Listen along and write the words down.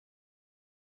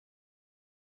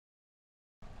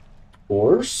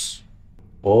Horse?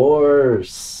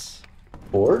 Horse.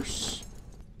 Horse?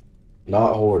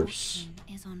 Not horse.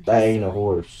 That ain't a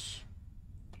horse.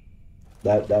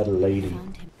 That a lady. Yo,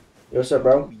 what's up,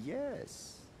 bro? Oh,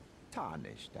 yes.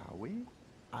 Tarnished, are we?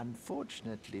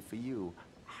 Unfortunately for you,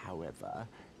 however,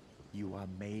 you are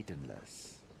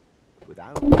maidenless.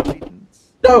 Without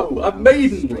guidance. No, I'm without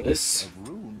maidenless. strength of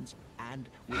runes, and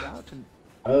without an...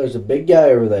 Oh, there's a big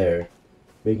guy over there.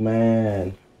 Big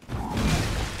man.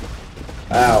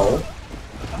 Ow.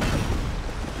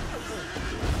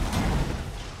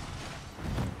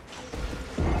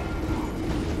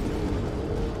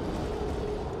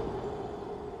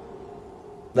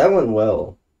 That went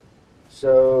well.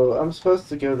 So, I'm supposed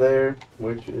to go there,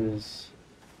 which is,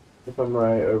 if I'm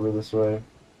right, over this way.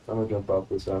 I'm gonna jump off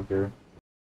this anchor.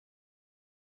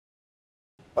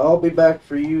 I'll be back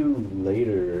for you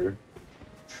later,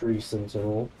 Tree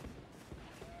Sentinel.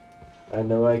 I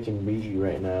know I can beat you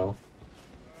right now.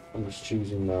 I'm just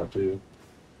choosing not to.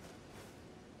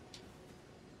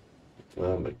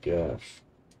 Oh my gosh.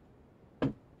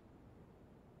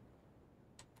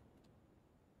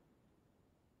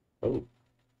 Oh.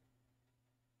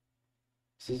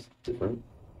 This is different.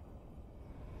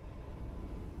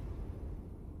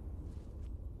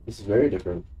 This is very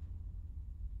different.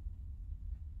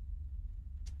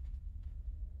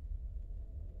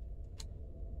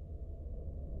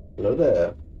 Hello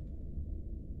there.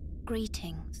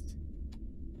 Greetings.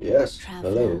 Yes.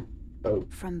 Traveler Hello. Oh.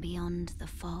 from beyond the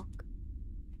fog.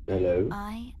 Hello.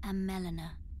 I am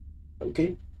Melina.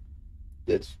 Okay.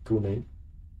 That's a cool name.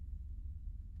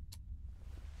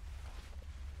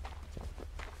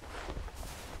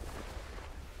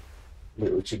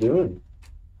 Wait, what you doing?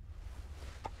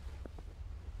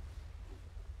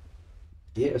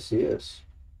 Yes, yes.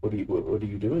 What are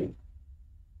you doing?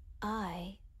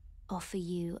 I offer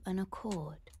you an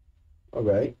accord.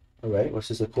 Alright. Alright, what's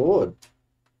this accord?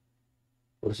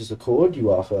 What is this accord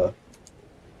you offer?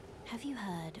 Have you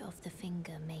heard of the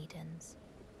Finger Maidens?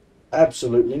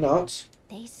 Absolutely not.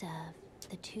 They serve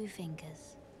the Two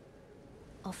Fingers,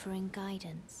 offering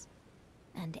guidance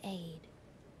and aid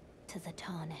to the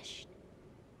tarnished.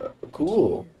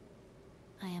 Cool.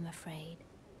 You, I am afraid,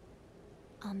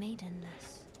 are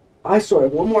maidenless. I swear,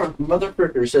 one more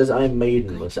motherfucker says I'm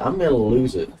maidenless, I'm gonna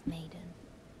lose it. Of maiden,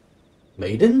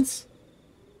 Maidens?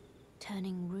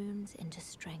 turning runes into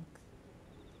strength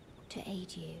to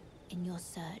aid you in your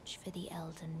search for the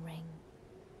Elden Ring.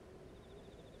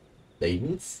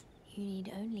 Maidens? You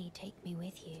need only take me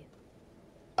with you.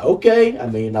 Okay, I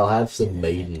mean, I'll have To some the foot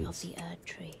maidens. of the Erd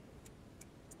Tree.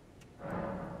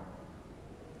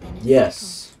 Then it's Yes.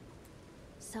 settled.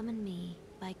 Summon me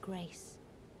by grace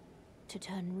to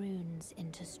turn runes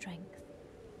into strength.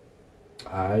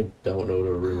 I don't know what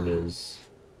a rune is.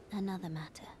 Another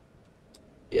matter.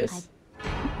 Yes.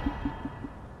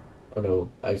 Oh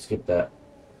no, I skipped that.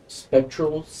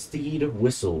 Spectral Steed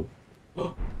Whistle.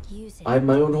 Use it I have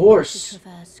my own to horse.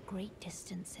 traverse great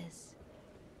distances.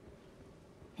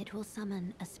 It will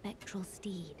summon a spectral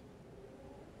steed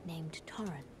named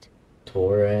Torrent.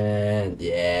 Torrent,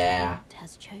 yeah. Torrent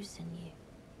has chosen you.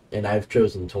 And I've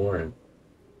chosen Torrent.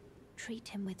 Treat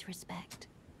him with respect.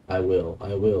 I will,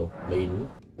 maiden.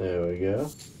 There we go.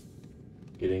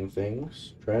 Getting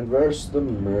things. Traverse the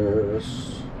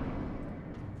Mirrors.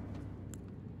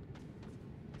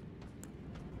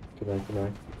 Come on, come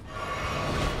on.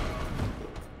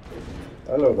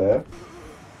 Hello there.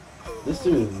 This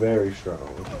dude is very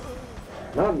strong.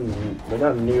 But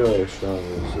not nearly as strong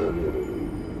as the other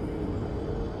dude.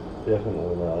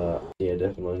 Definitely not. Yeah,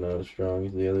 definitely not as strong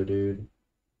as the other dude.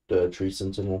 The Tree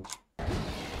Sentinel.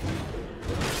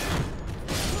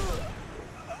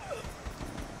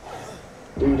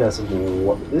 Dude has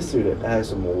some. This dude has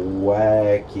some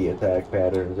wacky attack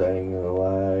patterns. I ain't gonna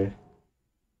lie.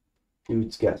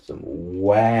 Dude's got some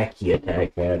wacky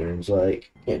attack patterns.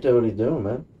 Like, can't tell what he's doing,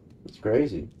 man. It's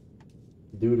crazy.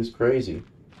 Dude is crazy.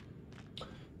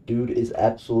 Dude is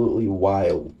absolutely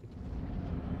wild.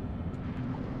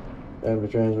 Have to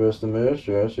transverse the mist.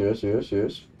 Yes, yes, yes,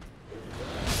 yes.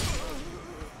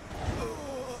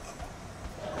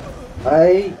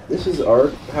 This is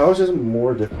art. How is this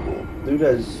more difficult? Dude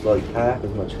has like half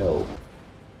as much health.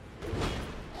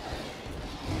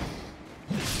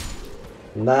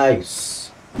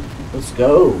 Nice. Let's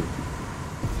go.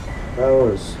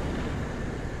 That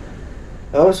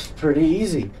was pretty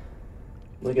easy.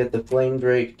 Look at the Flame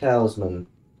Drake Talisman.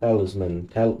 Talisman?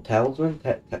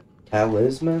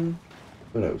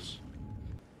 Who knows?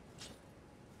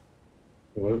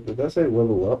 What, did that say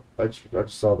level up? I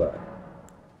just saw that.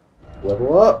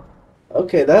 Level up!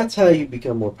 Okay, that's how you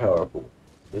become more powerful.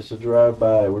 This is a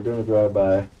drive-by. We're doing a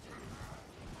drive-by.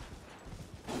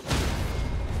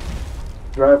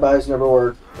 Drive-bys never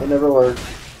work. They never work.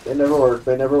 They never work.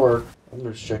 They never work. I'm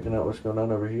just checking out what's going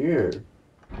on over here.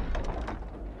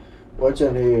 What's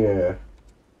in here?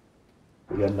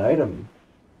 We got an item.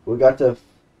 We got the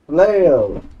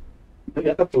flail. We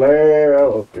got the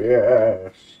flail.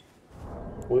 Yes.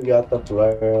 We got the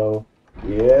flail.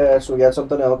 Yes, we got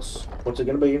something else. What's it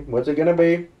gonna be? What's it gonna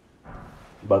be?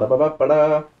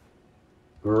 Ba-da-ba-ba-ba-da.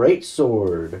 Great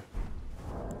sword.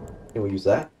 Can we use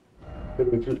that?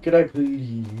 Could I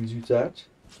please use that?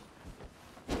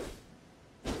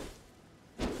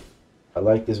 I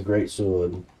like this great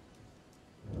sword.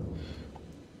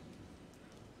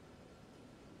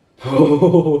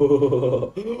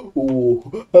 Oh,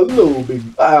 hello, big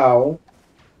ow.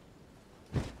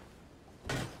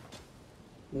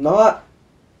 Not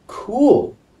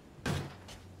cool.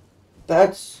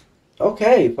 That's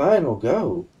okay. Fine, we'll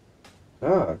go.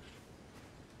 Gosh.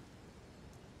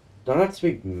 Don't have to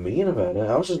be mean about it.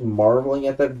 I was just marveling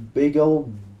at that big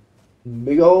old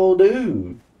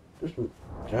dude. Just,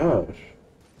 gosh.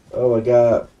 Oh, I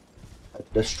got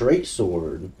the straight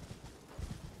sword.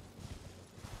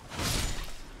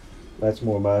 That's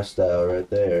more my style right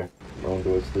there. I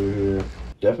wonder what's through here.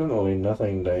 Definitely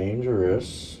nothing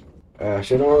dangerous.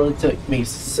 Should only take me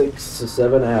 6 to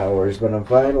 7 hours, but I'm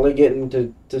finally getting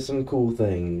to some cool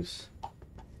things.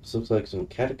 This looks like some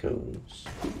catacombs.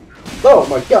 Oh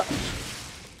my gosh!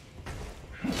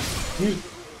 You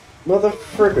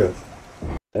motherfricker.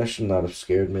 That should not have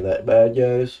scared me that bad,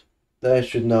 guys. That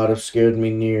should not have scared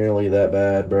me nearly that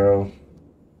bad, bro.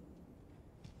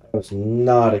 I was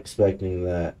not expecting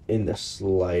that in the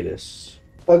slightest.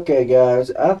 Okay, guys,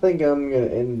 I think I'm gonna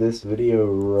end this video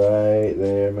right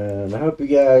there, man. I hope you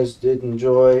guys did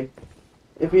enjoy.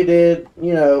 If you did,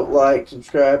 you know, like,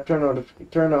 subscribe, turn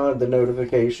on the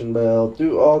notification bell,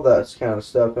 do all that kind of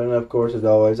stuff, and of course, as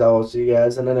always, I will see you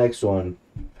guys in the next one.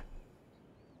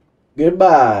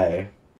 Goodbye.